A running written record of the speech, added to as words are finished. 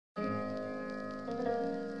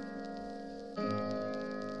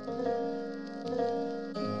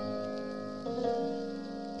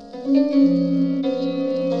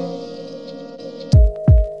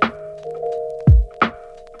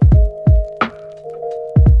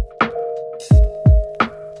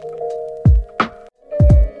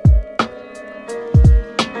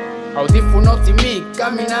Audífonos y mic,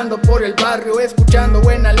 caminando por el barrio, escuchando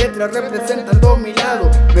buena letra, representando mi lado.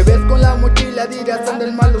 Me ves con la mochila, dirás anda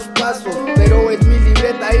en malos pasos, pero es mi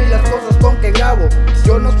libreta y las cosas con que grabo.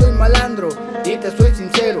 Yo no soy malandro y te soy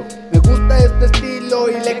sincero, me gusta este estilo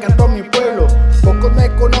y le canto a mi pueblo. Pocos me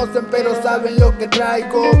conocen pero saben lo que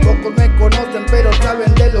traigo, pocos me conocen pero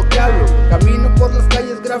saben de lo que hablo. Camino por las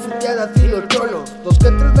calles grafiteadas y los cholos, dos que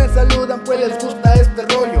tres me saludan pues les gusta este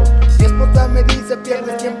rollo. Mi esposa me dice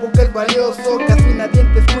pierdes tiempo que es valioso, casi nadie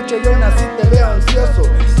te escucha y aún así te veo ansioso.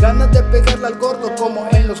 Ganas de pegarle al gordo como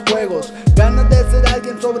en los juegos, ganas de ser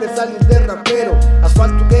alguien, sobresalir de rapero.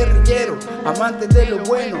 Asfalto guerrillero, amante de lo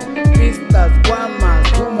bueno, pistas,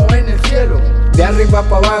 guamas, humo en el cielo. De arriba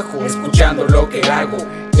para abajo, escuchando lo que hago.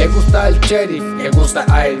 Le gusta al sheriff, le gusta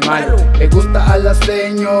a el malo, le gusta al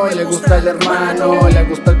aceño, le gusta al hermano, le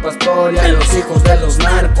gusta al pastor y a los hijos de los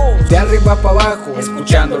narcos. De arriba para abajo,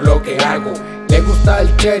 escuchando lo que hago. Le gusta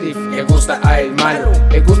al sheriff, le gusta a el malo,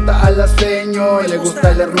 le gusta al aceño, le gusta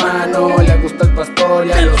al hermano, le gusta al pastor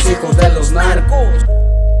y a los hijos de los narcos.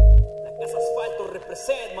 La casa Asfalto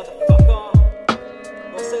represent, motherfucker.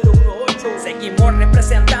 018. Seguimos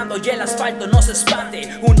representando y el asfalto no se expande.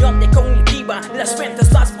 Unión de cognitiva, las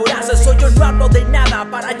mentes más voraces. Hoy yo no hablo de nada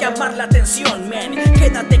para llamar la atención, man.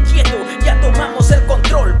 Quédate quieto, ya tomamos el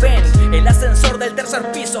control, ven. El ascensor del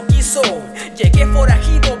tercer piso quiso. Llegué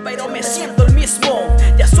forajido, pero me siento el mismo.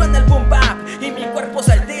 Ya suena el boom bap y mi cuerpo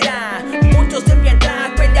se altera. Muchos de mi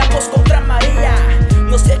edad peleamos contra marea.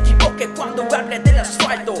 No se equivoque cuando hable del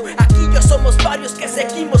asfalto. Aquí ya somos varios que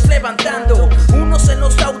seguimos levantando. Unos en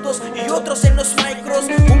los autos y otros en los micros.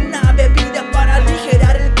 Una bebida para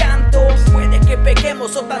aligerar el canto. Puede que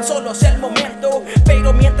peguemos o tan solo sea el momento,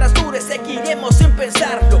 pero mientras dure seguiremos sin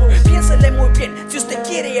pensarlo. Piénsele muy bien si usted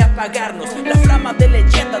quiere apagarnos. La flama de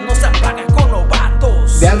leyenda no se apaga con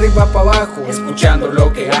novatos. De arriba para abajo, escuchando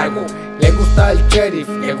lo que hago. Le gusta al sheriff,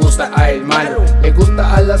 le gusta a el malo, le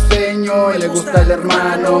gusta al aceño, le gusta al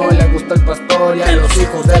hermano, le gusta al pastor y a los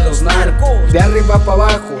hijos de los narcos. De arriba para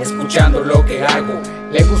abajo, escuchando lo que hago.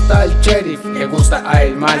 Le gusta al sheriff, le gusta a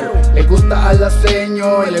el malo, le gusta al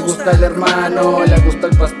aceño, le gusta al hermano, le gusta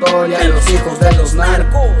al pastor y a los hijos de los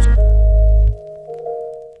narcos.